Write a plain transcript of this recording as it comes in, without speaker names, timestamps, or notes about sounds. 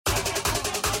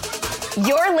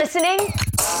You're listening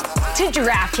to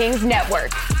DraftKings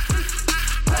Network.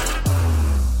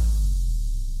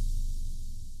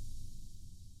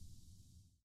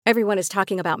 Everyone is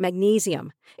talking about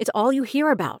magnesium. It's all you hear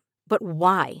about. But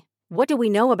why? What do we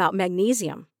know about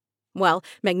magnesium? Well,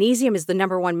 magnesium is the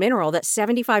number one mineral that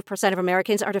 75% of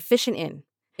Americans are deficient in.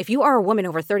 If you are a woman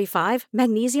over 35,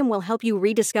 magnesium will help you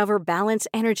rediscover balance,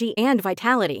 energy, and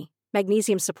vitality.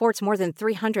 Magnesium supports more than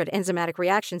 300 enzymatic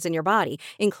reactions in your body,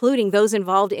 including those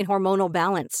involved in hormonal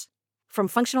balance. From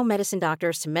functional medicine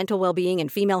doctors to mental well-being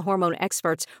and female hormone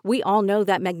experts, we all know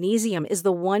that magnesium is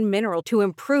the one mineral to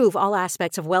improve all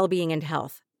aspects of well-being and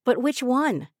health. But which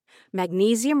one?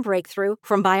 Magnesium Breakthrough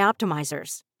from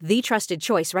Bioptimizers, the trusted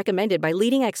choice recommended by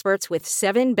leading experts with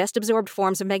 7 best-absorbed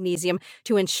forms of magnesium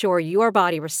to ensure your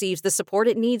body receives the support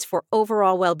it needs for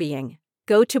overall well-being.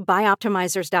 Go to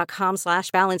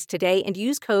bioptimizers.com/balance today and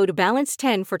use code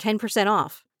BALANCE10 for 10%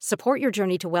 off. Support your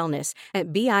journey to wellness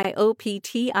at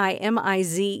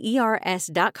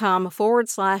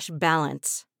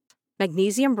bioptimizers.com/balance.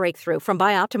 Magnesium Breakthrough from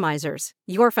Bioptimizers,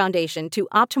 your foundation to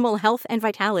optimal health and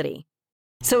vitality.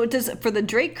 So for the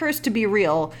Drake curse to be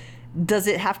real, does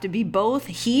it have to be both?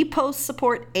 He posts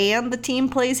support and the team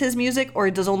plays his music, or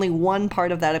does only one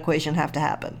part of that equation have to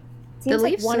happen? Seems the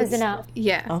Leafs like one is enough.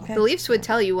 Yeah. Okay. The Leafs would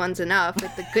tell you one's enough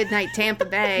with the Goodnight Tampa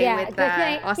Bay with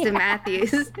Austin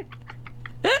Matthews.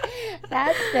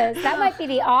 That might be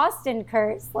the Austin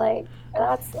curse. Like,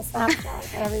 that's the Snapchat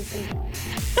for every season.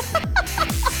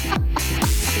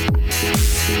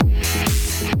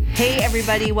 Hey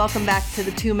everybody, welcome back to the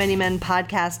Too Many Men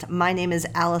podcast. My name is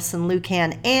Allison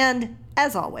Lucan, and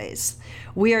as always,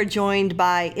 we are joined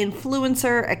by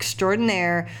influencer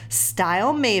extraordinaire,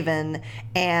 style maven,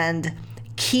 and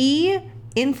key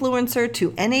influencer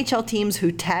to NHL teams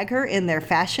who tag her in their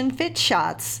fashion fit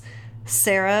shots,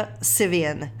 Sara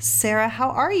Civian. Sara, how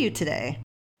are you today?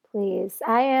 Please.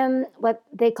 I am what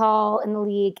they call in the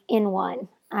league in one.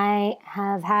 I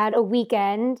have had a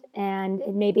weekend, and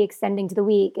it may be extending to the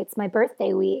week. It's my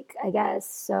birthday week, I guess.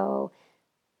 So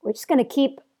we're just going to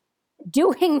keep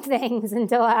doing things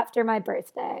until after my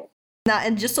birthday. Now,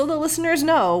 and just so the listeners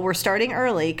know, we're starting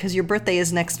early because your birthday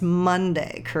is next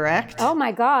Monday, correct? Oh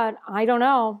my God. I don't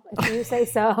know if you say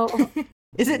so.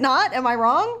 Is it not? Am I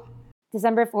wrong?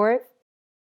 December 4th.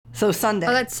 So Sunday.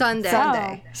 Oh, that's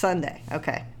Sunday. Sunday.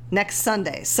 Okay. Next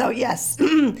Sunday. So yes,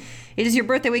 it is your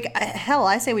birthday week. Hell,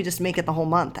 I say we just make it the whole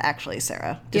month, actually,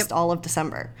 Sara. Just all of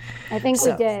December. I think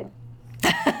we did.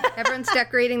 Everyone's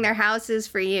decorating their houses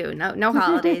for you. No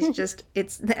holidays. Just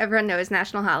everyone knows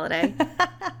national holiday.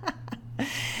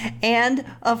 And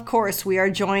of course, we are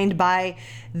joined by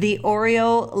the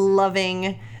Oreo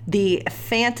loving, the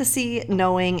fantasy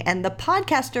knowing, and the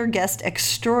podcaster guest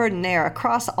extraordinaire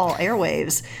across all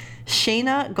airwaves,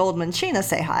 Shayna Goldman. Shayna,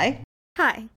 say hi.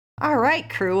 Hi. All right,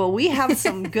 crew. Well, we have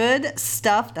some good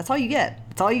stuff. That's all you get.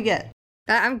 That's all you get.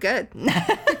 I'm good.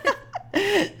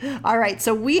 All right,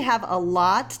 so we have a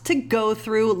lot to go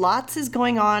through. Lots is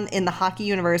going on in the hockey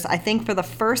universe. I think for the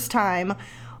first time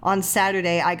on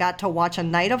Saturday, I got to watch a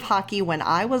night of hockey when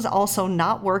I was also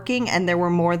not working and there were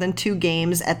more than 2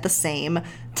 games at the same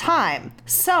time.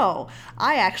 So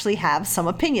I actually have some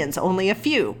opinions, only a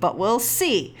few, but we'll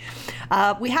see.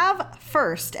 We have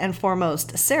first and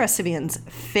foremost Sara Civian's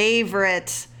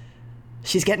favorite.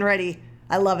 She's getting ready.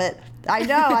 I love it. I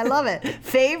know, I love it.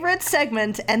 Favorite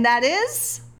segment, and that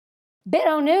is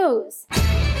Bit-O News.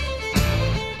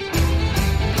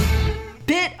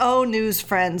 Bit-O News,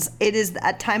 friends. It is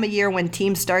that time of year when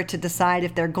teams start to decide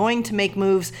if they're going to make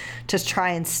moves to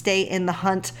try and stay in the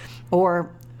hunt,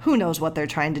 or who knows what they're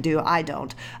trying to do. I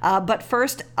don't. But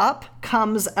first up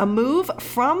comes a move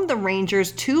from the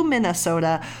Rangers to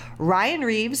Minnesota. Ryan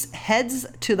Reaves heads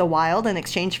to the Wild in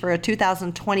exchange for a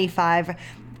 2025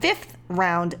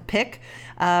 fifth-round pick.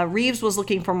 Reaves was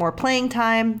looking for more playing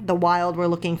time. The Wild were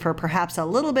looking for perhaps a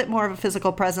little bit more of a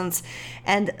physical presence,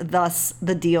 and thus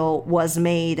the deal was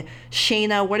made.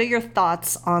 Shayna, what are your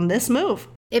thoughts on this move?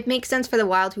 It makes sense for the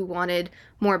Wild, who wanted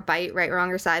more bite, right,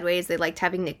 wrong, or sideways. They liked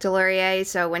having Nick Delorier,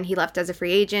 so when he left as a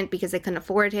free agent because they couldn't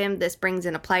afford him, this brings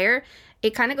in a player.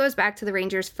 It kind of goes back to the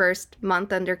Rangers' first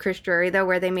month under Chris Drury, though,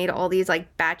 where they made all these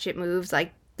like batshit moves,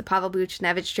 like the Pavel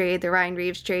Buchnevich trade, the Ryan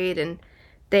Reaves trade, and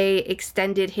they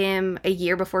extended him a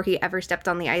year before he ever stepped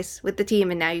on the ice with the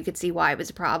team, and now you could see why it was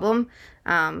a problem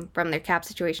from their cap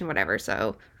situation, whatever.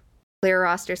 So clear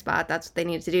roster spot, that's what they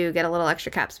needed to do, get a little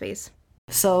extra cap space.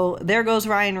 So there goes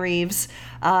Ryan Reaves.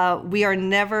 We are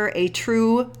never a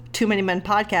true Too Many Men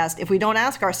podcast if we don't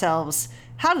ask ourselves,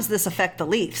 how does this affect the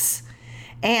Leafs?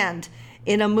 And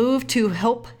In a move to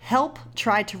help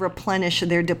try to replenish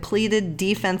their depleted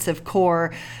defensive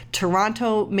core,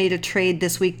 Toronto made a trade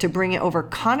this week to bring it over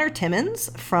Connor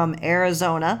Timmins from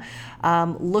Arizona.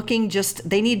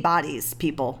 They need bodies,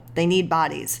 people. They need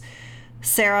bodies.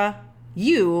 Sarah,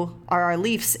 you are our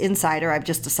Leafs insider, I've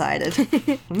just decided.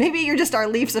 Maybe you're just our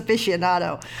Leafs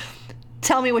aficionado.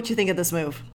 Tell me what you think of this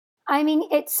move. I mean,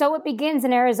 it begins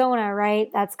in Arizona, right?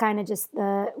 That's kind of just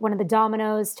one of the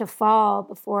dominoes to fall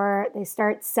before they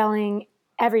start selling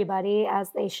everybody as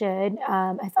they should.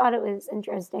 I thought it was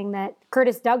interesting that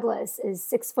Curtis Douglas is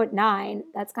 6'9".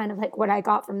 That's kind of like what I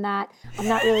got from that. I'm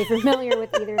not really familiar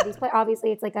with either of these players.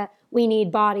 Obviously, it's like a we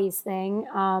need bodies thing.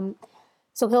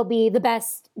 So he'll be the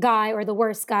best guy or the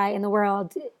worst guy in the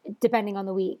world, depending on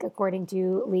the week, according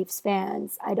to Leafs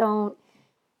fans. I don't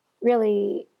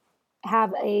really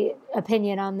have a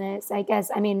opinion on this. I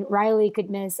guess, I mean, Riley could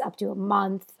miss up to a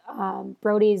month.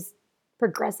 Brody's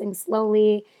progressing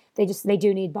slowly. They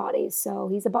do need bodies. So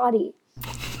he's a body.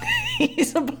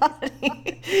 He's a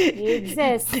body. He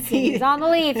exists. He's on the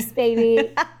Leafs,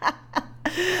 baby.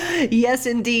 Yes,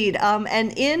 indeed.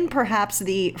 And in perhaps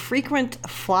the frequent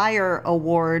flyer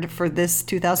award for this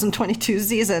 2022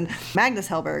 season, Magnus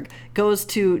Hellberg goes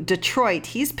to Detroit.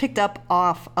 He's picked up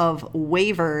off of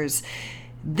waivers.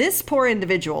 This poor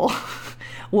individual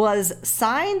was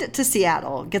signed to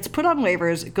Seattle, gets put on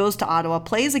waivers, goes to Ottawa,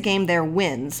 plays a game there,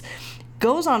 wins,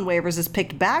 goes on waivers, is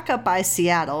picked back up by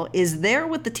Seattle, is there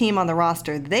with the team on the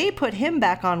roster. They put him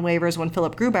back on waivers when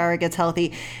Philip Grubauer gets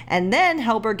healthy, and then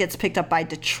Hellberg gets picked up by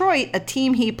Detroit, a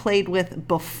team he played with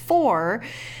before.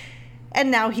 And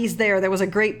now he's there. There was a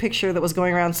great picture that was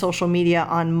going around social media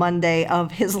on Monday of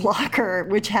his locker,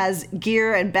 which has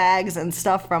gear and bags and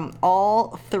stuff from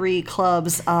all three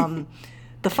clubs.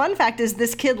 The fun fact is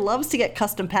this kid loves to get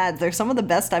custom pads. They're some of the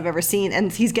best I've ever seen.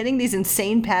 And he's getting these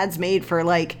insane pads made for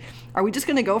are we just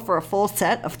going to go for a full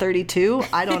set of 32?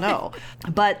 I don't know.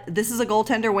 But this is a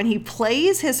goaltender. When he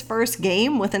plays his first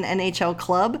game with an NHL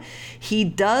club, he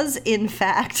does, in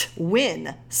fact,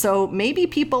 win. So maybe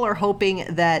people are hoping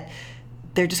that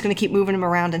they're just going to keep moving him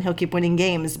around and he'll keep winning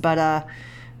games. But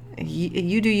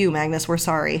you do you, Magnus. We're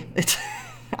sorry.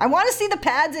 I want to see the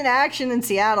pads in action in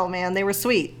Seattle, man. They were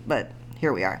sweet, but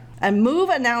here we are. A move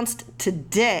announced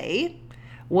today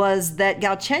was that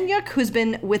Galchenyuk, who's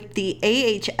been with the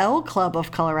AHL club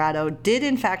of Colorado, did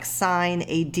in fact sign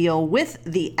a deal with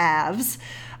the Avs.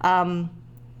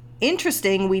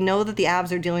 Interesting, we know that the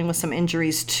Avs are dealing with some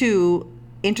injuries too.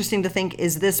 Interesting to think,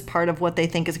 is this part of what they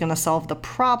think is going to solve the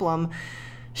problem?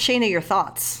 Shayna, your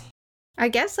thoughts? I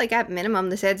guess, at minimum,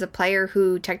 this adds a player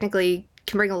who technically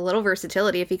can bring a little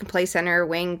versatility if he can play center or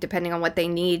wing, depending on what they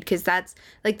need, because that's,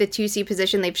 the 2C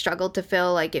position they've struggled to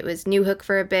fill. It was Newhook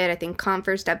for a bit. I think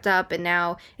Compher stepped up, and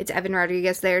now it's Evan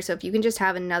Rodriguez there. So if you can just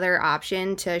have another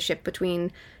option to shift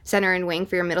between center and wing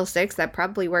for your middle six, that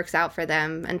probably works out for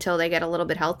them until they get a little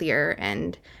bit healthier.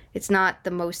 And it's not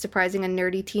the most surprising a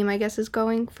nerdy team, I guess, is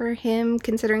going for him,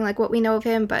 considering what we know of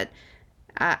him. But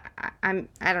I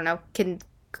don't know. Can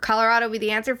Colorado be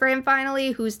the answer for him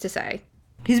finally? Who's to say?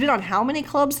 He's been on how many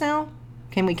clubs now?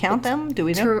 Can we count them? Do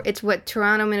we know? It's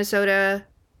Toronto, Minnesota,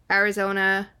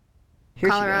 Arizona,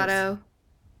 Colorado,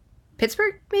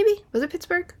 Pittsburgh, maybe? Was it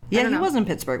Pittsburgh? Yeah, he was in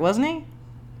Pittsburgh, wasn't he?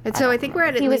 And so I think we're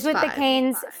at least 5. He was with the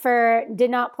Canes did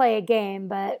not play a game,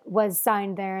 but was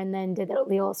signed there and then did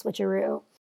the old switcheroo.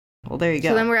 Well, there you go.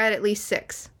 So then we're at least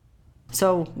 6.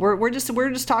 So we're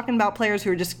just talking about players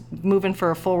who are just moving for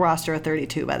a full roster of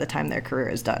 32 by the time their career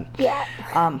is done. Yeah.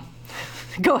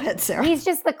 Go ahead, Sarah. He's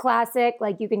just the classic,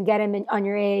 you can get him on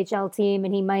your AHL team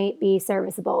and he might be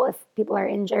serviceable if people are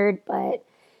injured, but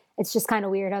it's just kind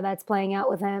of weird how that's playing out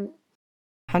with him.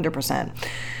 100%.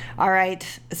 All right,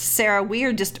 Sarah, we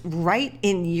are just right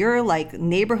in your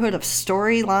neighborhood of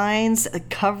storylines,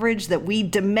 coverage that we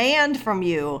demand from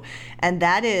you, and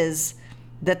that is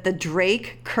that the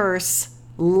Drake curse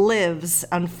lives.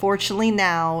 Unfortunately,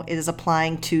 now it is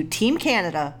applying to Team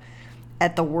Canada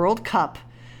at the World Cup.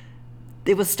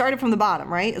 It was started from the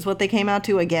bottom, right? Is what they came out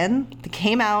to again. They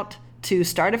came out to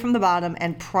start it from the bottom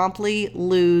and promptly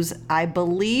lose. I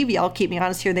believe, y'all keep me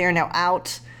honest here, they are now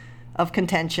out of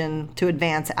contention to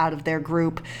advance out of their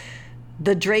group.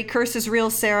 The Drake curse is real,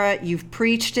 Sarah. You've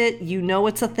preached it. You know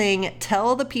it's a thing.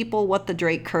 Tell the people what the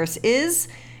Drake curse is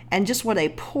and just what a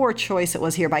poor choice it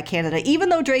was here by Canada. Even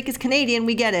though Drake is Canadian,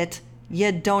 we get it.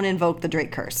 You don't invoke the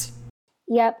Drake curse.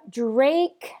 Yep,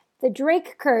 the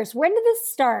Drake curse. When did this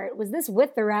start? Was this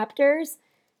with the Raptors?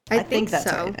 I think that's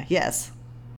so. Right. Yes.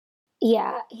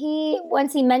 Yeah,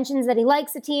 once he mentions that he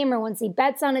likes a team, or once he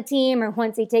bets on a team, or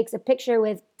once he takes a picture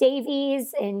with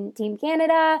Davies in Team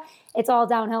Canada, it's all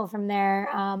downhill from there.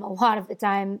 A lot of the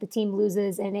time, the team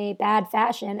loses in a bad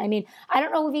fashion. I mean, I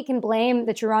don't know if he can blame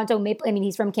the Toronto Maple. I mean,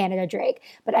 he's from Canada, Drake,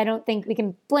 but I don't think we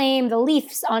can blame the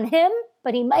Leafs on him.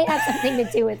 But he might have something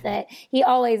to do with it. He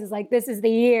always is like, this is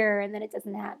the year, and then it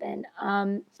doesn't happen.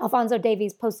 Alphonso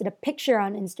Davies posted a picture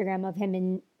on Instagram of him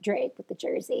and Drake with the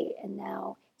jersey, and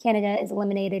now Canada is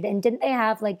eliminated. And didn't they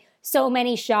have like so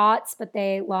many shots, but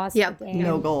they lost the game?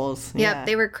 No goals. Yep,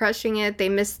 they were crushing it. They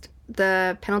missed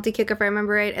the penalty kick, if I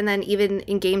remember right. And then even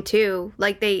in game 2,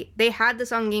 like they had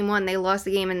this on game 1, they lost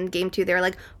the game. And in game 2, they were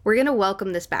like, we're going to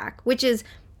welcome this back, which is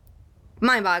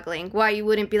mind-boggling. Why you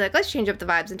wouldn't be like, let's change up the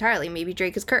vibes entirely. Maybe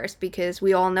Drake is cursed, because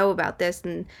we all know about this.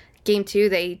 And game 2,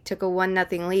 they took a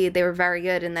 1-0 lead. They were very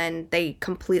good, and then they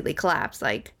completely collapsed.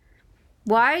 Like,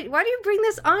 why do you bring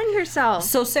this on yourself?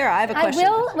 So Sarah, I have a question.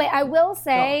 I will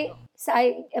say, so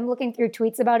I am looking through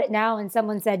tweets about it now, and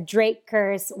someone said Drake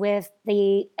curse with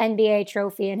the NBA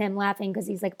trophy, and him laughing because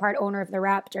he's like part owner of the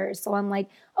Raptors. So I'm like,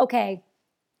 okay,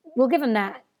 we'll give him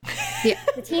that. Yeah.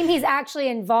 The team he's actually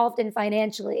involved in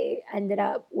financially ended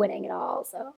up winning it all.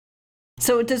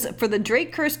 So for the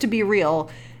Drake curse to be real,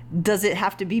 does it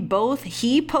have to be both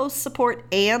he posts support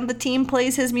and the team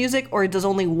plays his music, or does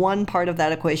only one part of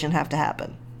that equation have to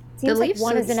happen? Seems like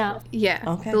one is enough. Yeah.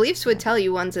 Okay. The Leafs would tell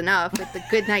you one's enough with the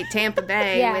Good Night Tampa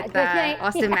Bay with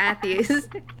Austin Matthews.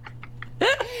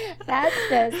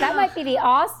 That might be the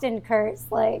Austin curse.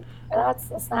 Like,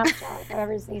 that's a snapshot if I've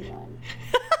ever seen one.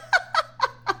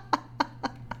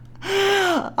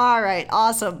 All right,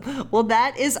 awesome. Well,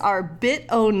 that is our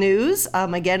Bit-O news.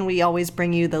 Again, we always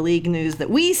bring you the league news that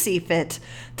we see fit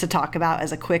to talk about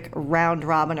as a quick round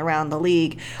robin around the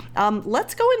league.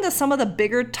 Let's go into some of the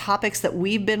bigger topics that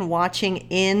we've been watching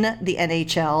in the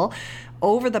NHL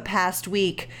over the past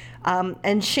week. And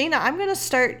Shayna, I'm going to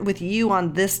start with you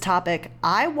on this topic.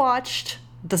 I watched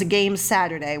the game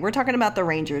Saturday. We're talking about the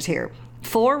Rangers here.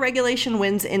 4 regulation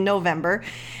wins in November,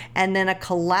 and then a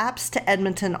collapse to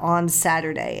Edmonton on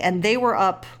Saturday. And they were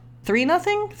up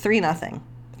 3-0, 3-0,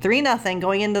 3-0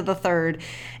 going into the third,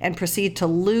 and proceed to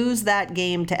lose that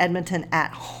game to Edmonton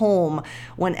at home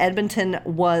when Edmonton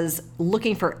was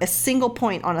looking for a single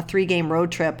point on a 3-game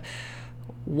road trip.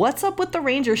 What's up with the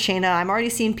Rangers, Shayna? I'm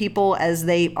already seeing people, as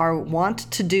they are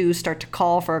wont to do, start to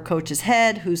call for a coach's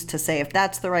head. Who's to say if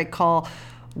that's the right call?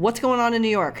 What's going on in New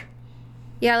York?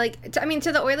 Yeah,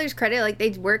 to the Oilers' credit, like,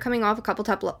 they were coming off a couple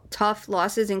tough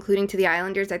losses, including to the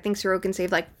Islanders. I think Sorokin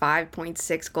saved,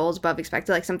 5.6 goals above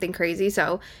expected, something crazy.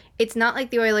 So it's not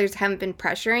like the Oilers haven't been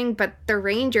pressuring, but the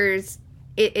Rangers,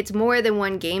 it's more than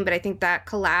one game, but I think that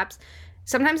collapse,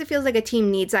 sometimes it feels like a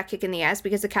team needs that kick in the ass,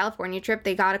 because the California trip,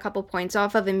 they got a couple points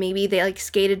off of, and maybe they,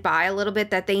 skated by a little bit,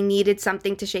 that they needed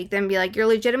something to shake them and be like, you're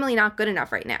legitimately not good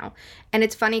enough right now. And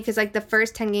it's funny because, the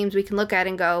first 10 games we can look at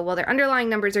and go, well, their underlying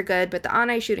numbers are good, but the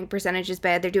on-ice shooting percentage is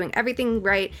bad. They're doing everything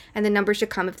right, and the numbers should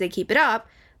come if they keep it up.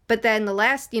 But then the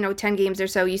last, 10 games or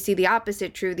so, you see the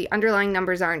opposite true. The underlying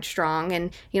numbers aren't strong,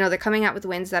 and, they're coming out with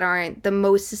wins that aren't the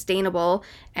most sustainable.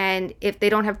 And if they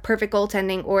don't have perfect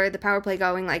goaltending or the power play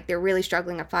going, they're really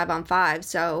struggling at 5-on-5.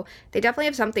 So they definitely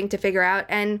have something to figure out.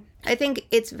 And I think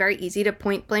it's very easy to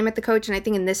point blame at the coach. And I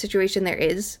think in this situation, there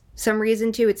is some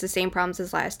reason to. It's the same problems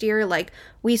as last year.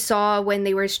 We saw when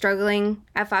they were struggling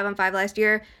at 5-on-5 last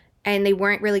year, and they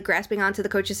weren't really grasping onto the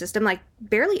coach's system,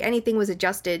 barely anything was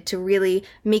adjusted to really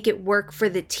make it work for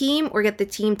the team or get the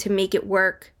team to make it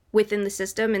work within the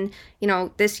system. And,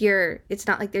 this year, it's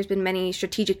not like there's been many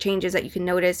strategic changes that you can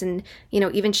notice. And,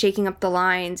 even shaking up the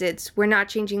lines, we're not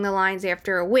changing the lines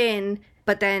after a win,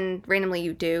 but then randomly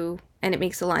you do, and it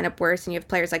makes the lineup worse. And you have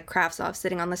players like Kravtsov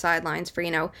sitting on the sidelines for,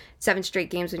 7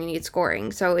 straight games when you need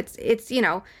scoring. So it's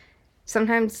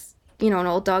sometimes, an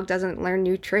old dog doesn't learn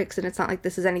new tricks, and it's not like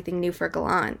this is anything new for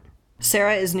Gallant.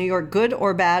 Sarah, is New York good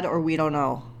or bad, or we don't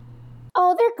know?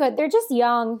 Oh, they're good. They're just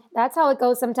young. That's how it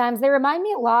goes sometimes. They remind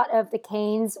me a lot of the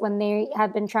Canes when they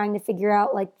have been trying to figure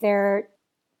out their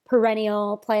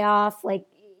perennial playoff,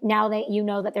 now that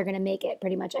that they're going to make it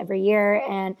pretty much every year.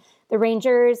 And the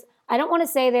Rangers, I don't want to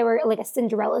say they were a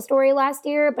Cinderella story last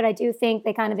year, but I do think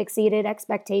they kind of exceeded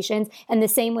expectations, and the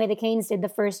same way the Canes did the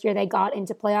first year they got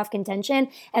into playoff contention.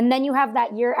 And then you have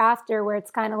that year after where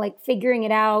it's kind of figuring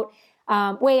it out.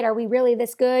 Wait, are we really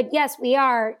this good? Yes, we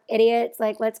are, idiots.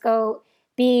 Let's go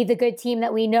be the good team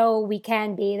that we know we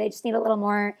can be. They just need a little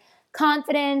more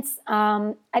confidence.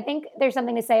 I think there's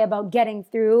something to say about getting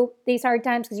through these hard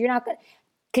times, because you're not going to,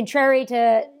 contrary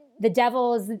to the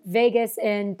Devils, Vegas,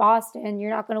 and Boston, you're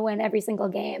not going to win every single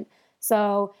game.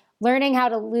 So learning how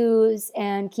to lose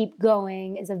and keep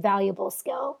going is a valuable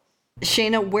skill.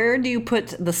 Shayna, where do you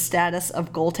put the status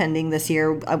of goaltending this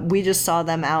year? We just saw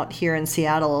them out here in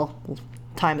Seattle.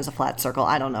 Time is a flat circle.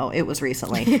 I don't know. It was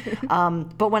recently.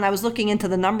 But when I was looking into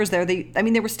the numbers there,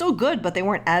 they were still good, but they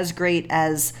weren't as great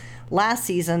as last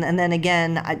season. And then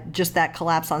again, just that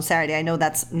collapse on Saturday. I know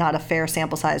that's not a fair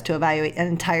sample size to evaluate an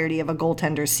entirety of a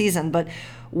goaltender's season, but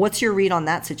what's your read on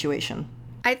that situation?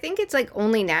 I think it's like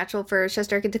only natural for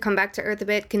Shesterkin to come back to earth a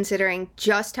bit, considering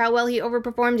just how well he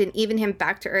overperformed, and even him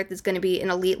back to earth is going to be an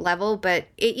elite level. But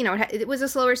it was a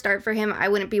slower start for him. I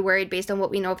wouldn't be worried based on what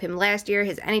we know of him last year,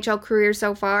 his NHL career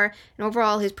so far, and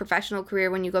overall his professional career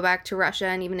when you go back to Russia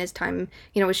and even his time,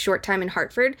 his short time in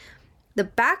Hartford. The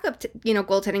backup,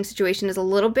 goaltending situation is a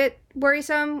little bit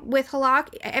worrisome with Halak.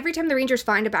 Every time the Rangers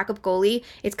find a backup goalie,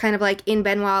 it's kind of like in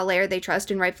Benoit Allaire they trust,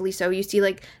 and rightfully so. You see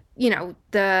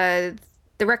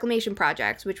the reclamation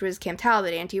projects, which was Cam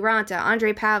Talbot, Antti Raanta,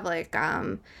 Andrei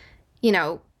Pavlik,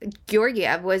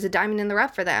 Georgiev was a diamond in the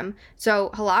rough for them.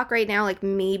 So Halak right now,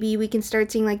 maybe we can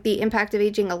start seeing the impact of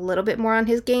aging a little bit more on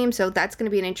his game. So that's going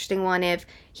to be an interesting one if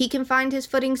he can find his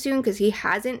footing soon, because he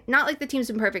hasn't, not like the team's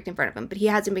been perfect in front of him, but he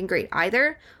hasn't been great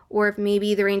either. Or if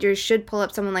maybe the Rangers should pull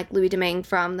up someone like Louis Domingue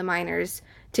from the minors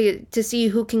to see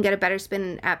who can get a better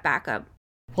spin at backup.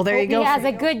 Well, there you go. He has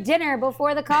a good dinner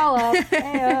before the call-up.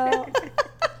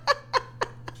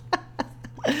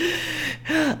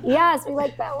 Yes, we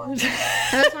like that one.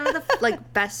 That was one of the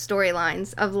best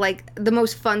storylines of the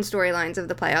most fun storylines of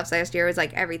the playoffs last year, was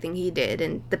everything he did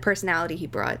and the personality he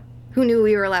brought. Who knew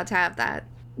we were allowed to have that?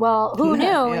 Well, who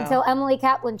knew until Emily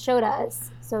Kaplan showed us.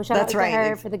 So shout out to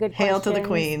her for the good questions. Hail to the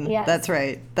queen. Yes. That's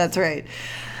right.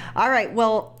 All right.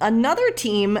 Well, another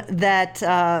team that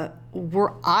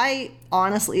I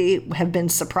honestly have been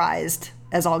surprised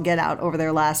as all get out over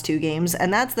their last two games,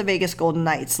 and that's the Vegas Golden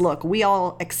Knights. Look, we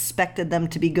all expected them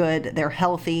to be good. They're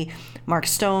healthy. Mark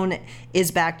Stone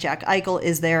is back. Jack Eichel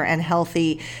is there and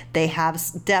healthy. They have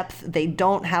depth. They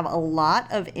don't have a lot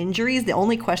of injuries. The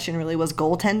only question really was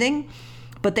goaltending.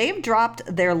 But they've dropped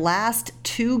their last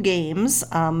two games,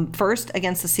 first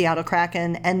against the Seattle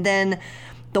Kraken, and then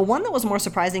the one that was more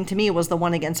surprising to me was the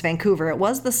one against Vancouver. It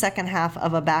was the second half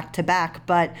of a back-to-back,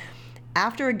 but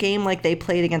after a game like they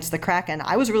played against the Kraken,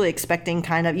 I was really expecting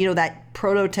kind of, that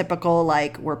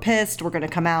prototypical, we're pissed, we're going to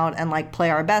come out and play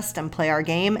our best and play our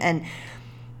game. And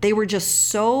they were just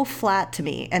so flat to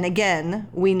me. And again,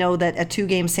 we know that a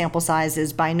 2-game sample size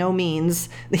is by no means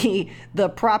the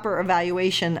proper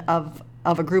evaluation of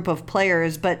a group of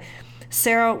players. But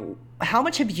Sarah, how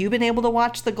much have you been able to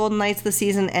watch the Golden Knights this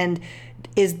season? And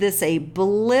is this a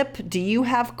blip? Do you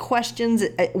have questions?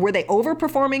 Were they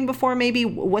overperforming before maybe?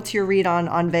 What's your read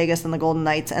on Vegas and the Golden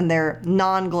Knights and their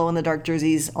non-glow-in-the-dark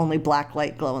jerseys, only black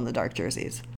light glow-in-the-dark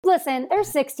jerseys? Listen, they're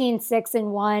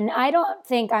 16-6-1. I don't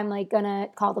think I'm going to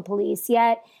call the police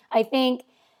yet. I think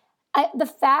I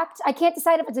can't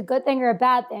decide if it's a good thing or a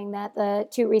bad thing that the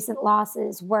two recent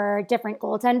losses were different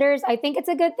goaltenders. I think it's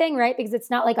a good thing, right? Because it's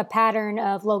not like a pattern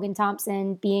of Logan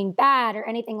Thompson being bad or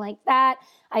anything like that.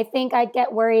 I think I'd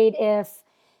get worried if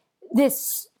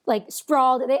this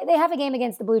sprawled. They have a game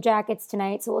against the Blue Jackets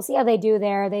tonight, so we'll see how they do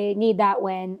there. They need that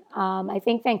win. I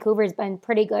think Vancouver's been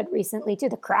pretty good recently too.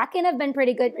 The Kraken have been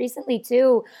pretty good recently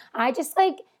too. I just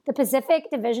the Pacific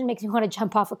Division makes me want to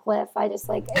jump off a cliff. I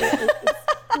just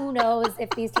who knows if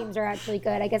these teams are actually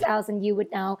good. I guess, Allison, you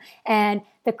would know. And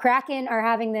the Kraken are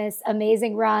having this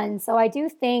amazing run. So I do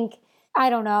think, I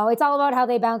don't know, it's all about how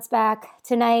they bounce back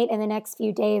tonight and the next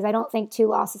few days. I don't think 2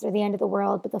 losses are the end of the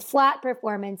world. But the flat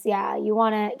performance, you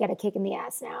want to get a kick in the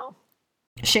ass now.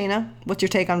 Shayna, what's your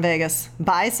take on Vegas?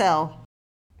 Buy, sell?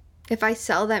 If I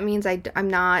sell, that means I'm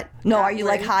not. No, are you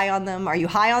high on them? Are you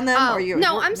high on them? Oh,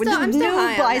 no, I'm still high on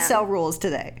them. Buy, sell rules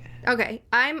today. Okay,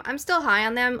 I'm still high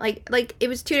on them. It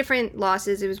was 2 different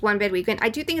losses. It was 1 bad weekend. I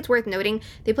do think it's worth noting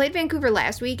they played Vancouver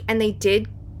last week and they did,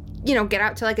 get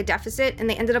out to a deficit, and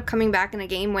they ended up coming back in a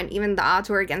game when even the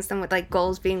odds were against them with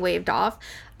goals being waved off.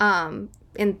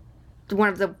 In one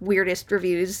of the weirdest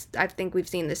reviews I think we've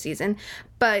seen this season,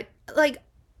 but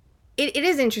It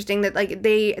is interesting that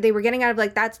they were getting out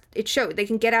of it showed they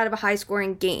can get out of a high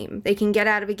scoring game. They can get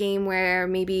out of a game where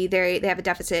maybe they have a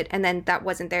deficit and then that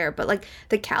wasn't there. But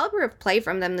the caliber of play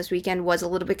from them this weekend was a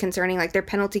little bit concerning. Their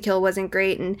penalty kill wasn't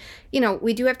great. And,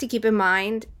 we do have to keep in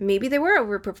mind maybe they were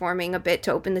overperforming a bit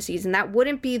to open the season. That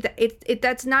wouldn't be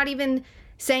that's not even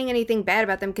saying anything bad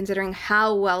about them considering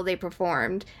how well they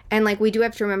performed. And we do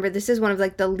have to remember this is one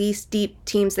of the least deep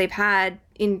teams they've had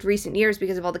in recent years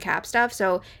because of all the cap stuff.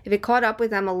 So if it caught up with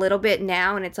them a little bit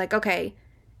now and it's okay,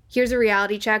 here's a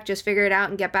reality check, just figure it out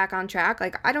and get back on track.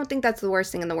 I don't think that's the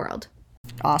worst thing in the world.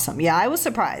 Awesome. Yeah, I was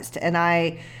surprised. And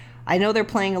I know they're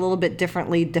playing a little bit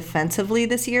differently defensively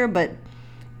this year, but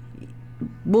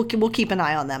we'll keep an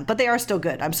eye on them. But they are still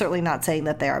good. I'm certainly not saying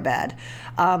that they are bad.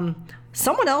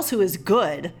 Someone else who is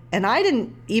good, and I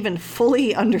didn't even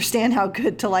fully understand how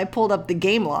good till I pulled up the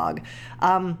game log,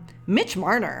 Mitch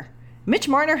Marner. Mitch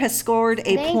Marner has scored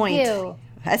a point.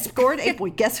 Has scored a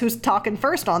point. Guess who's talking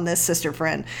first on this, sister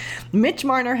friend? Mitch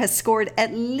Marner has scored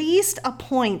at least a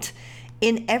point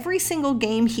in every single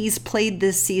game he's played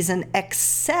this season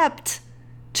except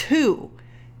 2.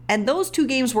 And those 2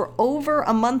 games were over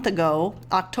a month ago,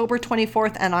 October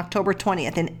 24th and October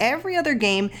 20th. In every other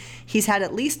game, he's had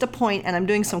at least a point, and I'm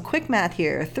doing some quick math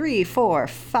here. 3, 4,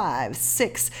 5,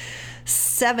 6,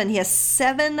 7. He has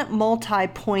 7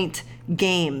 multi-point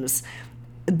games.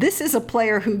 This is a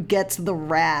player who gets the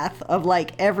wrath of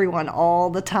like everyone all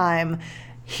the time.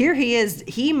 Here he is.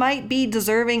 He might be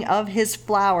deserving of his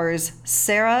flowers.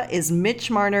 Sarah, is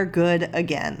Mitch Marner good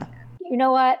again? You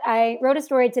know what? I wrote a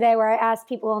story today where I asked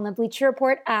people on the Bleacher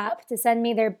Report app to send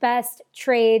me their best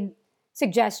trade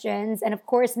suggestions. And of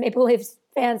course, Maple Leafs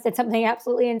fans did something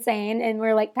absolutely insane. And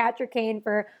we're like Patrick Kane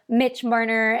for Mitch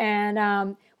Marner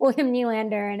and William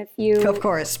Nylander and a few. Of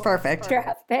course. Perfect.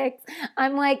 Draft picks.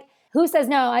 I'm like, who says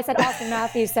no? I said Austin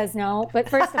Matthews says no. But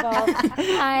first of all,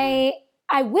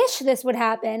 I wish this would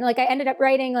happen. Like I ended up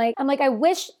writing I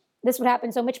wish this would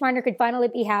happen so Mitch Marner could finally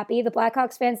be happy. The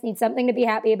Blackhawks fans need something to be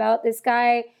happy about. This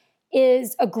guy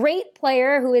is a great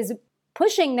player who is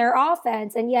pushing their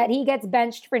offense, and yet he gets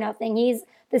benched for nothing. He's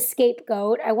the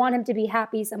scapegoat. I want him to be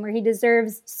happy somewhere. He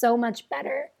deserves so much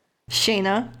better.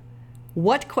 Shayna,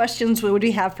 what questions would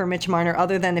we have for Mitch Marner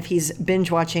other than if he's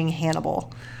binge watching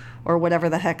Hannibal? Or whatever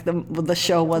the heck the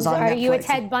show was on Netflix. Are you a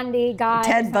Ted Bundy guy?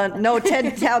 Ted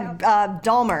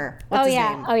Dahmer. What's his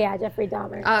name? Oh, yeah, Jeffrey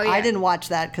Dahmer. Oh, yeah. I didn't watch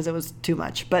that because it was too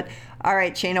much. But all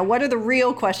right, Shayna, what are the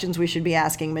real questions we should be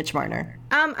asking Mitch Marner?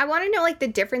 I want to know like the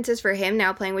differences for him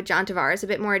now playing with John Tavares a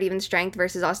bit more at even strength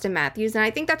versus Austin Matthews. And I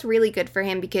think that's really good for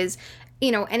him because,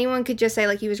 you know, anyone could just say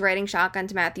like he was riding shotgun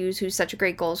to Matthews, who's such a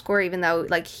great goal scorer, even though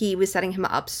like he was setting him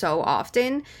up so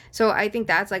often. So I think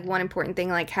that's like one important thing,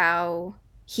 like how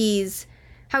he's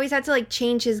had to like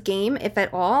change his game, if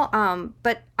at all.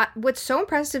 But what's so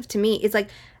impressive to me is like,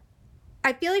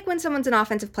 I feel like when someone's an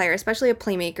offensive player, especially a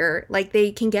playmaker, like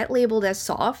they can get labeled as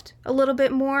soft a little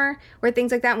bit more or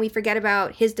things like that. And we forget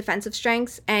about his defensive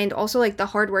strengths and also like the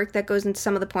hard work that goes into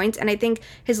some of the points. And I think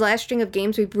his last string of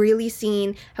games, we've really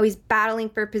seen how he's battling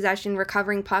for possession,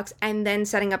 recovering pucks, and then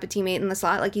setting up a teammate in the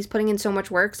slot. Like he's putting in so much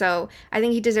work. So I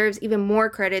think he deserves even more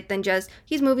credit than just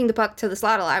he's moving the puck to the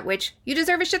slot a lot, which you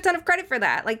deserve a shit ton of credit for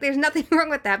that. Like there's nothing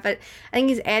wrong with that, but I think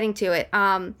he's adding to it.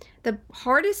 The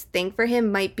hardest thing for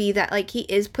him might be that like he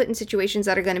is put in situations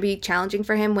that are going to be challenging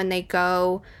for him when they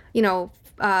go, 4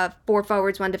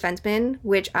 forwards, 1 defenseman,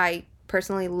 which I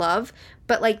personally love.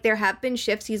 But like there have been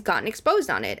shifts he's gotten exposed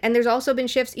on it. And there's also been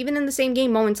shifts even in the same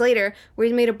game moments later where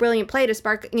he's made a brilliant play to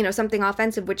spark, something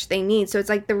offensive, which they need. So it's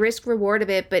like the risk reward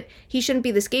of it, but he shouldn't be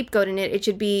the scapegoat in it. It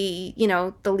should be,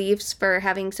 the Leafs for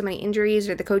having so many injuries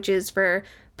or the coaches for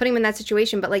putting him in that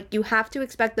situation. But like you have to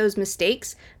expect those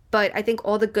mistakes. But I think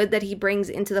all the good that he brings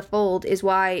into the fold is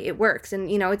why it works.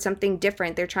 And, it's something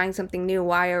different. They're trying something new.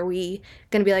 Why are we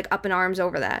going to be like up in arms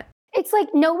over that? It's like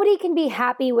nobody can be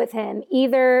happy with him.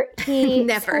 Either he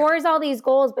scores all these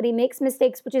goals, but he makes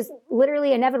mistakes, which is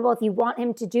literally inevitable if you want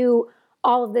him to do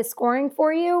all of this scoring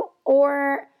for you,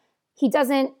 or he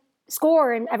doesn't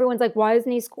score and everyone's like, why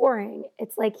isn't he scoring?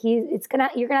 It's like you're going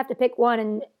to have to pick one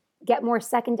and get more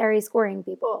secondary scoring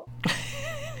people.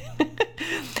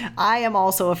 I am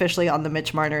also officially on the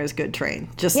Mitch Marner is good train,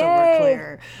 just so we're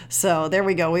clear. So there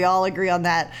we go. We all agree on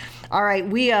that. All right.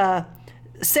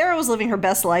 Sarah was living her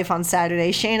best life on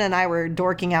Saturday. Shayna and I were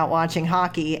dorking out watching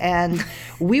hockey, and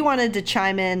we wanted to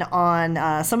chime in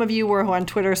on, some of you who on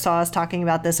Twitter saw us talking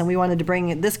about this, and we wanted to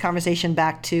bring this conversation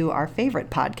back to our favorite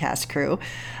podcast crew.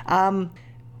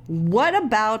 What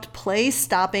about play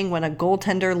stopping when a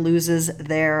goaltender loses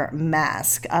their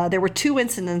mask? There were 2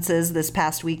 incidences this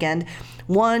past weekend.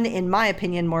 One, in my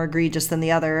opinion, more egregious than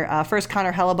the other. First,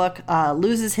 Connor Hellebuyck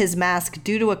loses his mask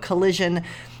due to a collision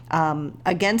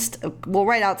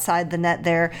right outside the net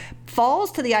there,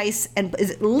 falls to the ice and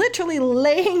is literally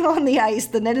laying on the ice.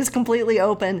 The net is completely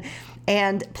open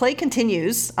and play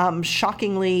continues.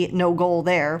 Shockingly, no goal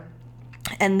there.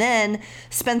 And then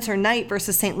Spencer Knight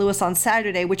versus St. Louis on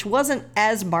Saturday, which wasn't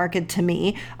as marked to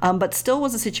me, but still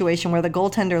was a situation where the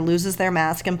goaltender loses their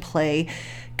mask and play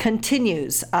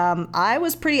continues. I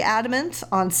was pretty adamant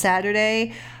on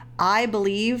Saturday. I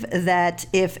believe that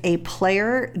if a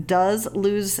player does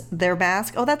lose their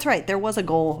mask, oh, that's right, there was a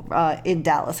goal in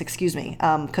Dallas, excuse me,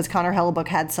 because Connor Hellebuck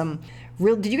had some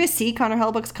real. Did you guys see Connor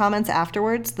Hellebuck's comments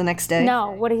afterwards the next day? No,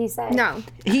 what did he say? No.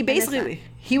 He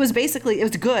was basically, it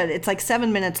was good. It's like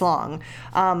 7 minutes long.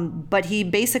 But he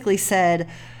basically said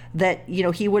that, you know,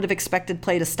 he would have expected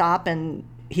play to stop and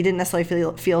he didn't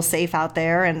necessarily feel safe out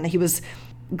there. And he was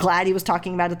glad he was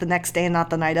talking about it the next day and not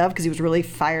the night of, because he was really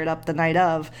fired up the night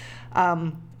of.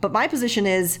 But my position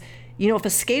is, you know, if a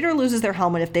skater loses their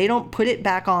helmet, if they don't put it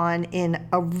back on in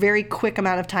a very quick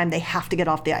amount of time, they have to get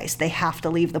off the ice. They have to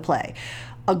leave the play.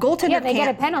 A goaltender Yeah, they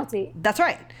get a penalty. That's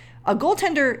right. A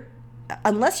goaltender,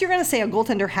 unless you're going to say a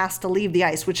goaltender has to leave the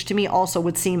ice, which to me also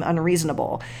would seem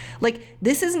unreasonable. Like,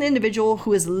 this is an individual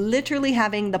who is literally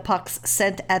having the pucks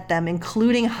sent at them,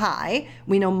 including high.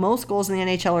 We know most goals in the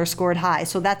NHL are scored high.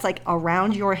 So that's like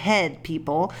around your head,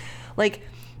 people. Like,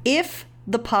 if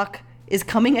the puck is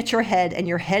coming at your head and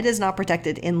your head is not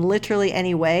protected in literally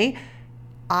any way,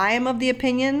 I am of the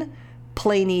opinion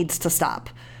play needs to stop.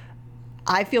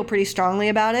 I feel pretty strongly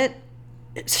about it.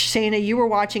 Shayna, you were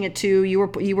watching it too. You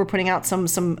were putting out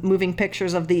some moving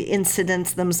pictures of the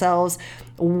incidents themselves.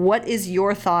 What is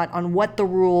your thought on what the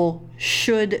rule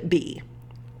should be?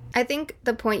 I think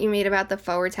the point you made about the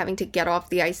forwards having to get off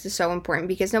the ice is so important,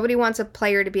 because nobody wants a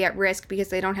player to be at risk because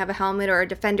they don't have a helmet, or a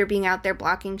defender being out there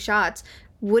blocking shots.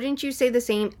 Wouldn't you say the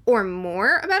same or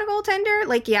more about a goaltender?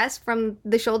 Like, yes, from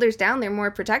the shoulders down, they're more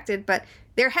protected, but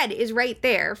their head is right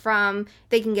there.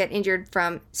 They can get injured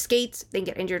from skates, they can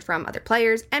get injured from other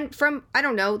players, and from, I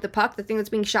don't know, the puck, the thing that's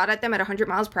being shot at them at 100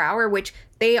 miles per hour, which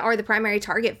they are the primary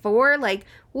target for. Like,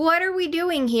 what are we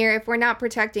doing here if we're not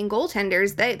protecting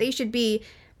goaltenders? They should be,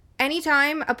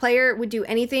 anytime a player would do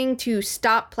anything to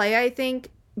stop play, I think,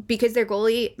 because their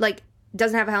goalie, like,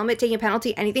 doesn't have a helmet, taking a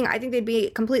penalty, anything, I think they'd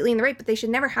be completely in the right, but they should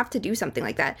never have to do something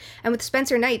like that. And with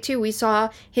Spencer Knight, too, we saw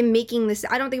him making this,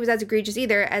 I don't think it was as egregious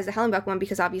either as the Hellenbuck one,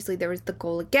 because obviously there was the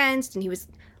goal against, and he was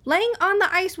laying on the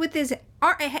ice with his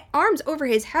arms over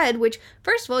his head, which,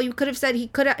 first of all, you could have said he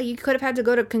could have had to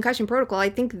go to concussion protocol. I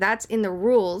think that's in the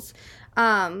rules.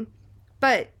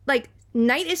 But, like,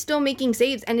 Knight is still making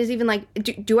saves and is even like,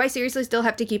 do I seriously still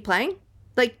have to keep playing?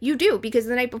 Like, you do, because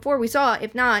the night before we saw,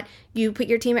 if not, you put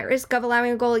your team at risk of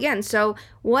allowing a goal again. So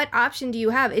what option do you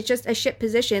have? It's just a shit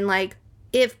position. Like,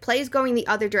 if play's going the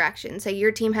other direction, say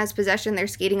your team has possession, they're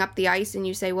skating up the ice, and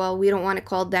you say, well, we don't want it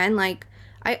called then. Like,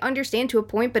 I understand to a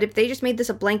point, but if they just made this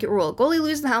a blanket rule, goalie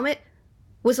loses the helmet,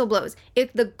 whistle blows.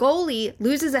 If the goalie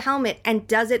loses a helmet and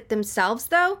does it themselves,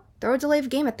 though, throw a delay of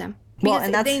game at them. Well,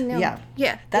 and that's,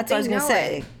 that's what I was going to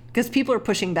say. Because people are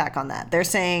pushing back on that. They're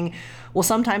saying, well,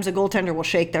 sometimes a goaltender will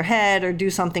shake their head or do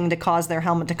something to cause their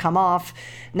helmet to come off.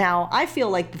 Now, I feel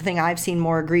like the thing I've seen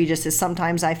more egregious is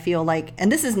sometimes I feel like, and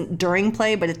this isn't during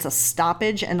play, but it's a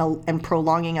stoppage and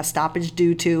prolonging a stoppage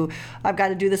due to, I've got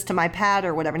to do this to my pad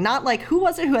or whatever. Not like, who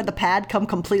was it who had the pad come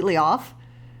completely off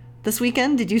this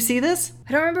weekend? Did you see this?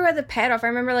 I don't remember who had the pad off. I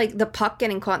remember, like, the puck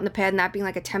getting caught in the pad and that being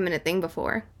like a 10-minute thing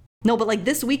before. No, but like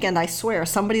this weekend, I swear,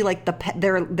 somebody like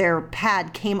their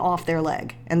pad came off their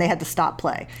leg and they had to stop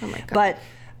play. Oh my God. But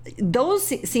those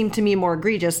seem to me more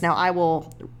egregious. Now, I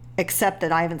will accept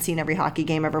that I haven't seen every hockey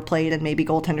game ever played, and maybe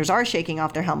goaltenders are shaking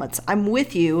off their helmets. I'm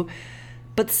with you.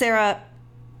 But Sarah,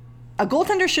 a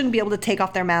goaltender shouldn't be able to take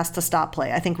off their mask to stop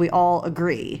play. I think we all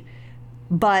agree.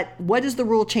 But what is the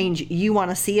rule change you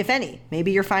want to see, if any?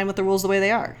 Maybe you're fine with the rules the way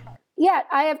they are. Yeah,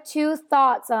 I have two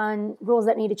thoughts on rules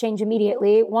that need to change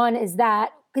immediately. One is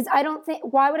that, because I don't think,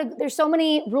 there's so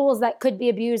many rules that could be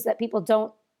abused that people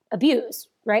don't abuse,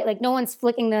 right? Like, no one's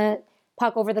flicking the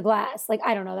puck over the glass. Like,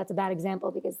 I don't know, that's a bad example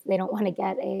because they don't want to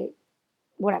get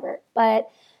whatever.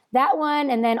 But that one,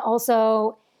 and then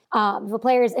also, if a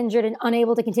player is injured and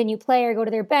unable to continue play or go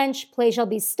to their bench, play shall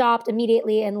be stopped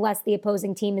immediately unless the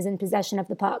opposing team is in possession of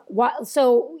the puck.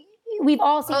 So we've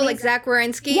all seen like Zach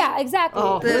Werenski? Yeah,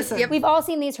 exactly. We've all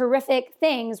seen these horrific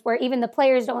things where even the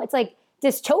players don't, it's like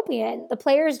dystopian. The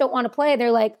players don't want to play.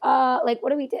 They're like, what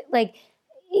do we do? Like,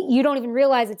 you don't even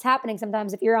realize it's happening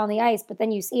sometimes if you're on the ice, but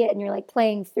then you see it and you're like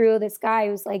playing through this guy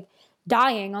who's like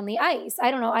dying on the ice. I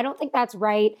don't know. I don't think that's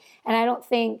right. And I don't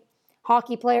think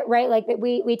hockey player, right? Like, that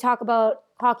we talk about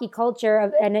hockey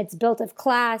culture and it's built of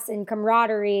class and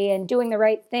camaraderie and doing the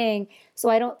right thing. So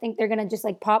I don't think they're going to just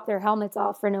like pop their helmets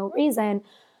off for no reason.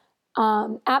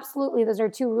 Absolutely, those are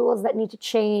two rules that need to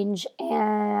change.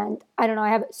 And I don't know, I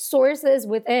have sources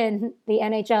within the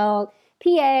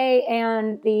NHLPA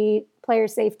and the player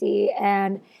safety,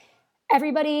 and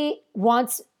everybody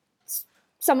wants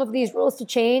some of these rules to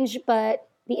change, but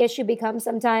the issue becomes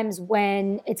sometimes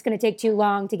when it's going to take too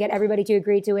long to get everybody to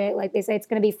agree to it. Like they say, it's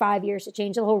going to be 5 years to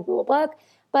change the whole rule book.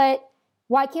 But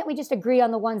why can't we just agree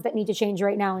on the ones that need to change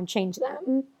right now and change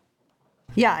them?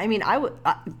 Yeah, I mean,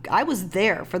 I was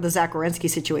there for the Zach Werenski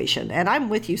situation, and I'm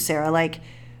with you, Sarah. Like,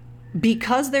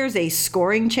 because there's a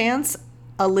scoring chance,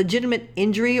 a legitimate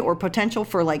injury or potential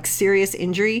for like serious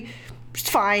injury, it's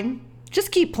fine.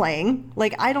 Just keep playing.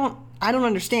 Like, I don't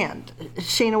understand.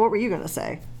 Shayna, what were you gonna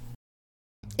say?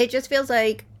 It just feels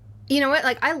like, you know what,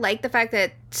 like, I like the fact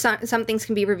that some things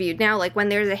can be reviewed now. Like, when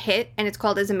there's a hit and it's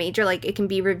called as a major, like, it can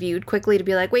be reviewed quickly to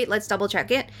be like, wait, let's double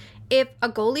check it. If a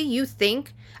goalie,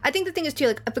 I think the thing is too,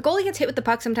 like, if a goalie gets hit with the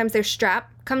puck, sometimes their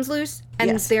strap comes loose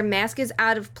and their mask is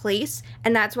out of place,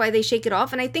 and that's why they shake it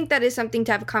off. And I think that is something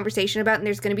to have a conversation about, and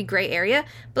there's going to be gray area.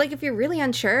 But, like, if you're really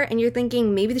unsure and you're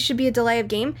thinking maybe this should be a delay of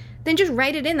game, then just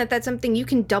write it in that that's something you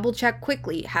can double check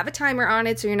quickly. Have a timer on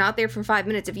it so you're not there for 5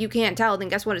 minutes. If you can't tell, then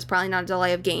guess what? It's probably not a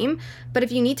delay of game. But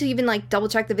if you need to even, like, double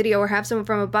check the video or have someone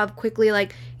from above quickly,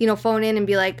 like, you know, phone in and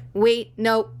be like, wait,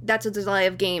 no, that's a delay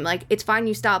of game. Like, it's fine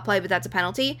you stop play, but that's a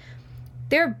penalty.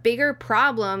 There are bigger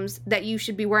problems that you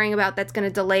should be worrying about that's going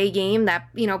to delay game, that,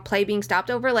 you know, play being stopped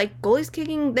over, like goalies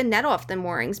kicking the net off the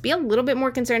moorings. Be a little bit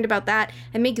more concerned about that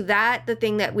and make that the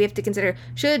thing that we have to consider.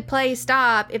 Should play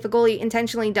stop if a goalie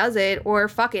intentionally does it, or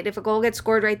fuck it, if a goal gets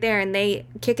scored right there and they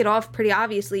kick it off pretty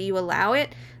obviously, you allow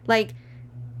it? Like,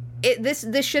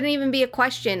 this shouldn't even be a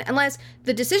question unless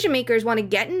the decision makers want to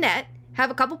get in net, have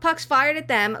a couple pucks fired at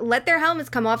them, let their helmets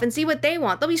come off, and see what they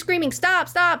want. They'll be screaming, stop,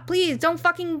 please, don't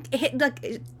fucking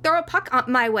throw a puck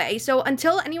my way. So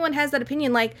until anyone has that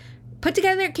opinion, like, put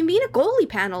together, convene a goalie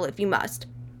panel if you must.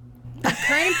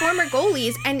 Current and former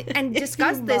goalies, and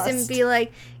discuss this and be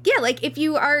like, yeah, like, if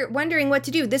you are wondering what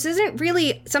to do, this isn't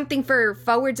really something for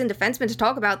forwards and defensemen to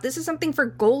talk about. This is something for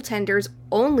goaltenders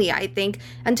only, I think,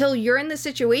 until you're in this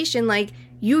situation, like,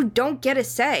 you don't get a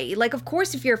say. Like, of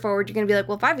course, if you're a forward, you're going to be like,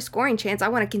 well, if I have a scoring chance, I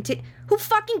want to continue. Who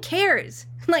fucking cares?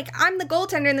 Like, I'm the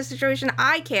goaltender in this situation.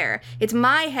 I care. It's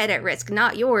my head at risk,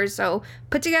 not yours. So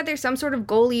put together some sort of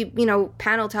goalie, you know,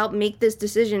 panel to help make this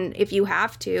decision if you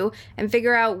have to, and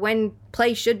figure out when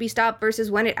play should be stopped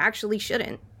versus when it actually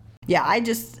shouldn't. Yeah, I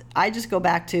just go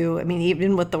back to, I mean,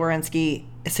 even with the Werenski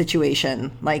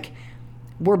situation, like,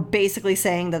 we're basically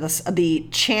saying that the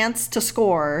chance to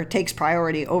score takes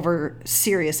priority over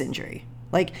serious injury.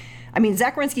 Like, I mean,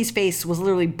 Zach Werenski's face was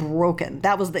literally broken.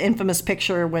 That was the infamous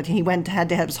picture when he had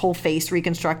to have his whole face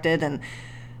reconstructed, and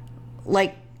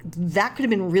like, that could have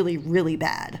been really, really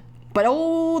bad. But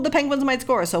the Penguins might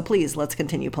score, so please, let's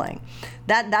continue playing.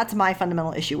 That's my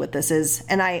fundamental issue with this is,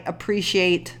 and I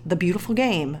appreciate the beautiful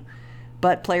game,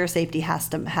 but player safety has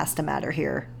to matter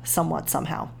here somewhat,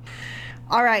 somehow.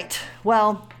 All right.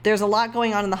 Well, there's a lot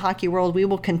going on in the hockey world. We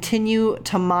will continue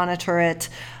to monitor it.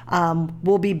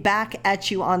 We'll be back at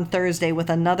you on Thursday with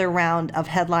another round of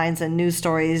headlines and news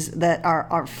stories that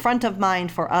are front of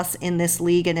mind for us in this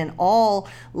league and in all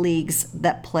leagues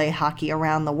that play hockey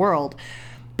around the world.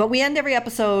 But we end every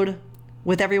episode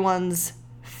with everyone's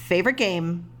favorite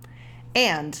game,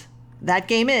 and that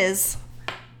game is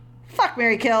Fuck,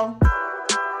 Marry, Kill.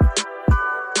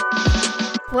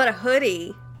 What a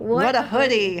hoodie. What a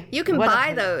hoodie. You can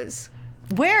buy those.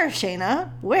 Where, Shayna?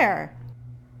 Where?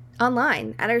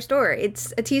 Online at our store.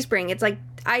 It's a Teespring. It's like,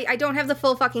 I don't have the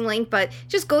full fucking link, but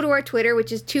just go to our Twitter,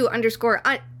 which is _much_man,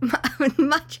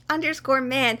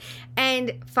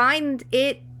 and find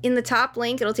it in the top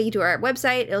link. It'll take you to our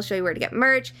website. It'll show you where to get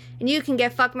merch, and you can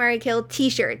get Fuck, Marry, Kill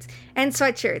t-shirts and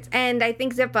sweatshirts and I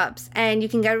think zip-ups, and you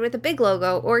can get it with a big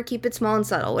logo or keep it small and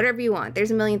subtle, whatever you want.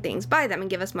 There's a million things. Buy them and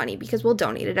give us money because we'll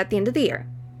donate it at the end of the year.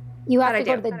 You have to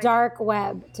go to the dark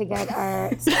web to get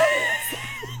our...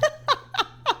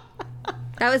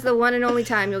 That was the one and only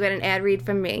time you'll get an ad read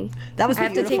from me. That was I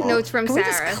have beautiful. to take notes from Can Sarah.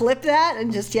 We just clip that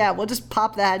and we'll just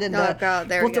pop that into... Oh, God,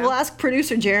 there we go. We'll ask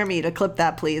producer Jeremy to clip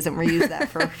that, please, and reuse that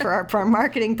for our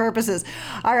marketing purposes.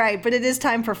 All right, but it is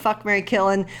time for Fuck, Marry, Kill,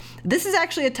 and this is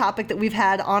actually a topic that we've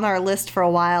had on our list for a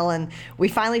while, and we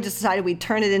finally just decided we'd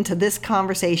turn it into this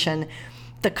conversation.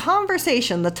 The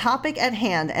topic at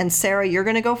hand, and Sarah, you're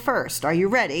going to go first. Are you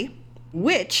ready?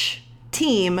 Which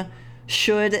team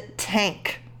should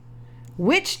tank?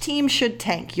 Which team should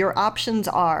tank? Your options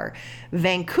are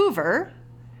Vancouver,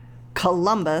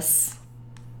 Columbus,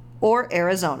 or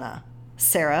Arizona.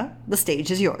 Sarah, the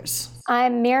stage is yours.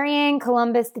 I'm marrying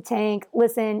Columbus to tank.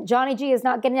 Listen, Johnny G is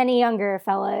not getting any younger,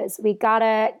 fellas. We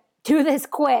gotta do this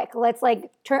quick. Let's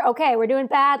okay, we're doing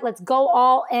bad. Let's go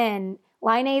all in.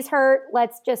 Laine's hurt.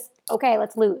 Let's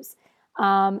lose.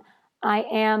 I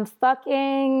am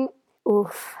fucking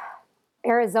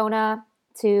Arizona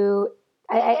to...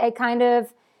 I kind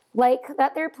of like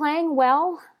that they're playing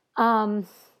well.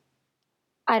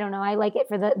 I don't know. I like it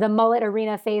for the Mullet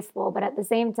Arena faithful, but at the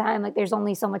same time, like there's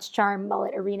only so much charm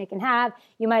Mullet Arena can have.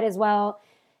 You might as well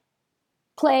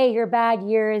play your bad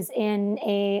years in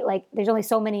there's only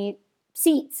so many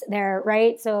seats there,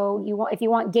 right? So if you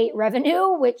want gate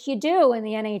revenue, which you do in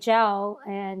the NHL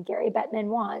and Gary Bettman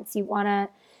wants, you want to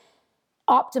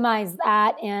optimize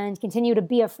that and continue to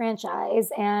be a franchise.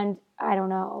 And I don't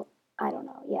know.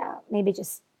 Yeah, maybe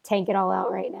just tank it all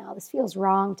out right now. This feels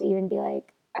wrong to even be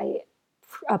like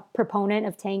a proponent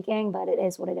of tanking, but it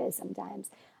is what it is sometimes.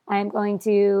 I'm going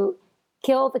to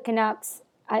kill the Canucks.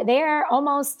 They're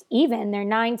almost even. They're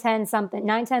 9-10 something,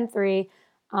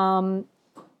 9-10-3.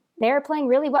 They're playing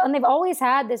really well, and they've always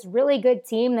had this really good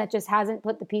team that just hasn't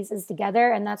put the pieces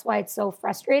together, and that's why it's so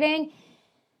frustrating.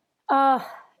 I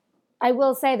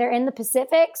will say they're in the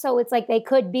Pacific, so it's like they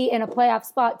could be in a playoff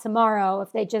spot tomorrow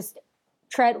if they just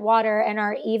tread water and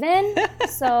are even.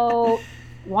 So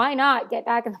why not get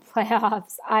back in the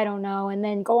playoffs? I don't know. And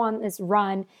then go on this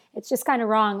run. It's just kind of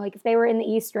wrong. Like if they were in the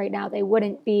East right now, they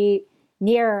wouldn't be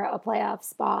near a playoff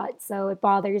spot. So it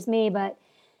bothers me. But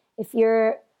if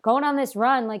you're going on this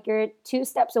run, like you're 2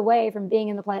 steps away from being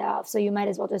in the playoffs, so you might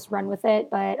as well just run with it.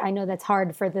 But I know that's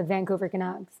hard for the Vancouver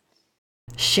Canucks.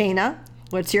 Shayna,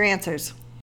 what's your answers?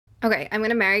 Okay, I'm going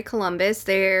to marry Columbus.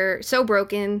 They're so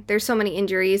broken. There's so many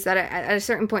injuries that at a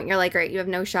certain point you're like, right, you have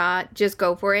no shot. Just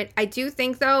go for it. I do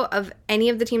think, though, of any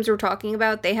of the teams we're talking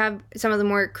about, they have some of the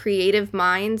more creative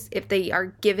minds if they are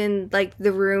given, like,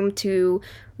 the room to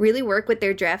really work with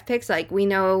their draft picks. Like, we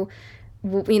know,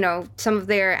 some of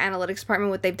their analytics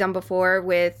department, what they've done before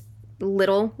with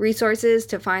little resources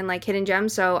to find like hidden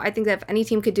gems. So I think that if any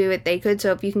team could do it, they could.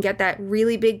 So if you can get that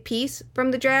really big piece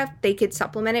from the draft, they could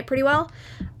supplement it pretty well.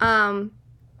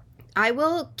 I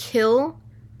will kill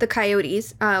the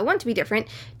Coyotes. 1, to be different.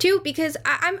 2, because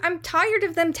I'm tired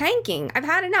of them tanking. I've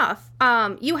had enough.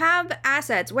 You have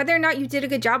assets. Whether or not you did a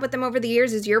good job with them over the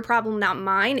years is your problem, not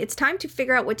mine. It's time to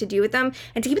figure out what to do with them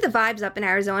and to keep the vibes up in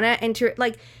Arizona and to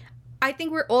like. I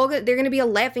think they're going to be a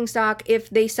laughingstock if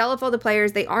they sell off all the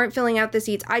players. They aren't filling out the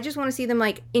seats. I just want to see them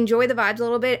like enjoy the vibes a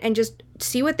little bit and just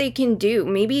see what they can do.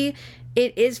 Maybe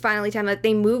it is finally time that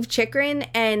they move Chychrun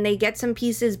and they get some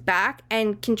pieces back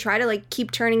and can try to like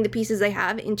keep turning the pieces they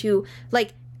have into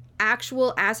like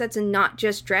actual assets and not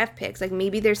just draft picks. Like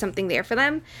maybe there's something there for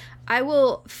them. I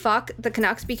will fuck the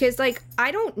Canucks because like I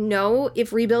don't know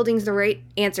if rebuilding is the right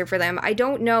answer for them. I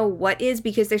don't know what is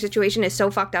because their situation is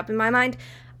so fucked up in my mind.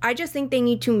 I just think they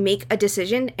need to make a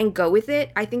decision and go with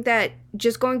it. I think that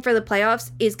just going for the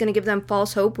playoffs is going to give them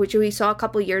false hope, which we saw a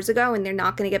couple years ago, and they're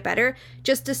not going to get better.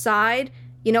 Just decide,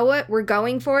 you know what, we're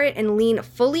going for it and lean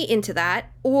fully into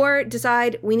that, or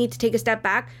decide we need to take a step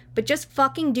back, but just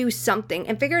fucking do something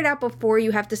and figure it out before you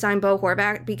have to sign Bo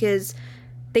Horvat because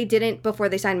they didn't before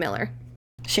they signed Miller.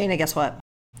 Shayna, guess what?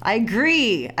 I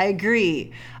agree. I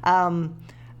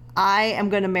am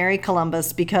going to marry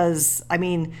Columbus because, I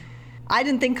mean, I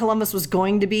didn't think Columbus was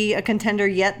going to be a contender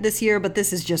yet this year, but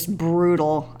this is just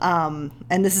brutal.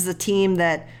 And this is a team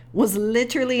that was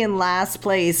literally in last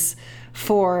place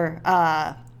for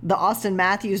the Austin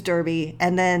Matthews Derby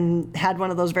and then had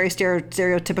one of those very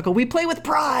stereotypical, we play with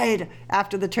pride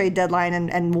after the trade deadline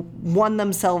and won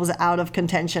themselves out of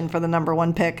contention for the number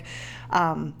 1 pick.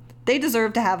 They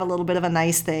deserve to have a little bit of a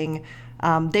nice thing.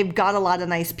 They've got a lot of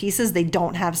nice pieces. They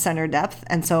don't have center depth.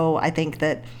 And so I think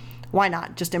that why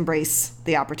not just embrace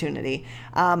the opportunity?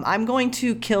 I'm going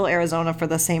to kill Arizona for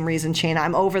the same reason, Shayna.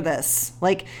 I'm over this.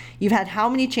 Like, you've had how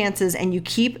many chances and you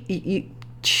keep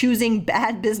choosing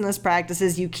bad business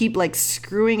practices. You keep like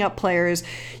screwing up players.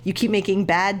 You keep making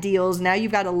bad deals. Now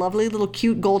you've got a lovely little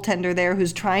cute goaltender there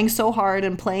who's trying so hard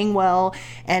and playing well.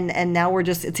 And now we're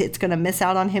just, it's going to miss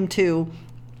out on him too.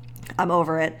 I'm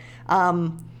over it.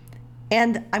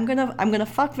 And I'm gonna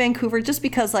fuck Vancouver just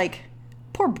because like,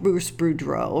 poor Bruce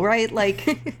Boudreau, right?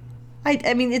 Like,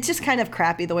 I mean, it's just kind of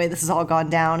crappy the way this has all gone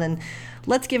down, and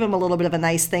let's give him a little bit of a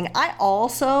nice thing. I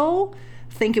also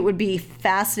think it would be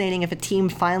fascinating if a team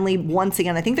finally, once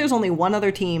again, I think there's only one other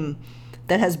team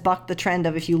that has bucked the trend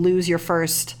of if you lose your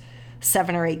first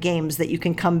 7 or 8 games that you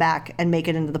can come back and make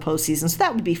it into the postseason. So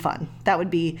that would be fun. That would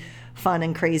be fun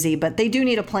and crazy, but they do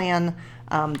need a plan.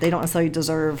 They don't necessarily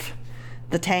deserve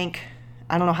the tank.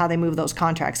 I don't know how they move those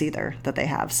contracts either that they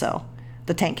have, so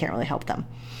the tank can't really help them.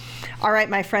 All right,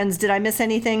 my friends, did I miss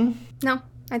anything? No,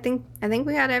 I think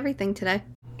we got everything today.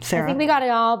 Sarah? I think we got it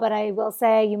all, but I will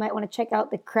say you might want to check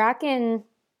out the Kraken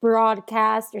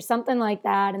broadcast or something like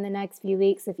that in the next few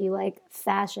weeks if you like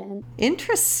fashion.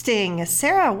 Interesting.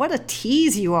 Sarah, what a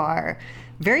tease you are.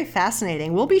 Very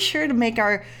fascinating. We'll be sure to make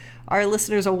our our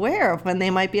listeners aware of when they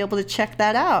might be able to check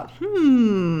that out?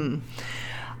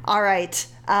 All right.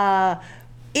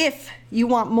 If you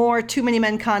want more Too Many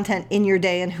Men content in your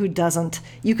day, and who doesn't,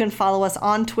 you can follow us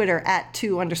on Twitter at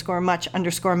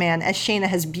 2_much_man. As Shayna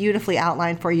has beautifully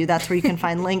outlined for you, that's where you can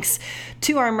find links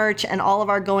to our merch and all of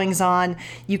our goings on.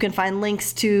 You can find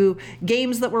links to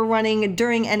games that we're running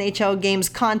during NHL games,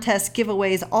 contests,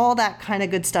 giveaways, all that kind of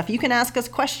good stuff. You can ask us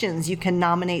questions. You can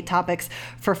nominate topics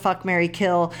for Fuck, Marry,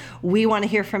 Kill. We want to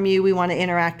hear from you. We want to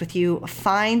interact with you.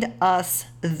 Find us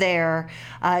there.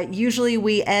 Usually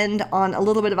we end on a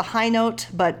little bit of a high note,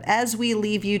 but as we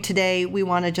leave you today, we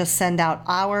want to just send out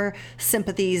our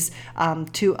sympathies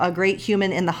to a great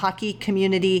human in the hockey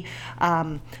community.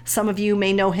 Some of you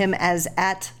may know him as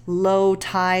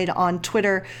 @LowTide on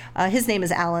Twitter. His name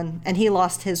is Alan, and he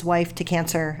lost his wife to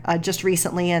cancer just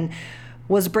recently, and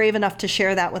was brave enough to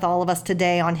share that with all of us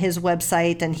today on his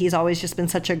website. And he's always just been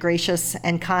such a gracious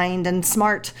and kind and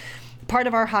smart part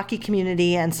of our hockey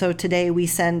community. And so today we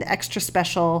send extra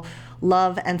special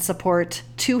love and support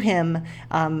to him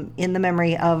in the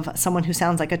memory of someone who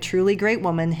sounds like a truly great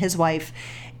woman, his wife.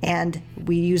 And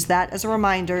we use that as a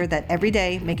reminder that every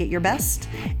day, make it your best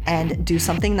and do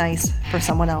something nice for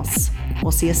someone else.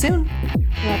 We'll see you soon.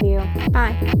 Love you.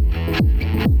 Bye.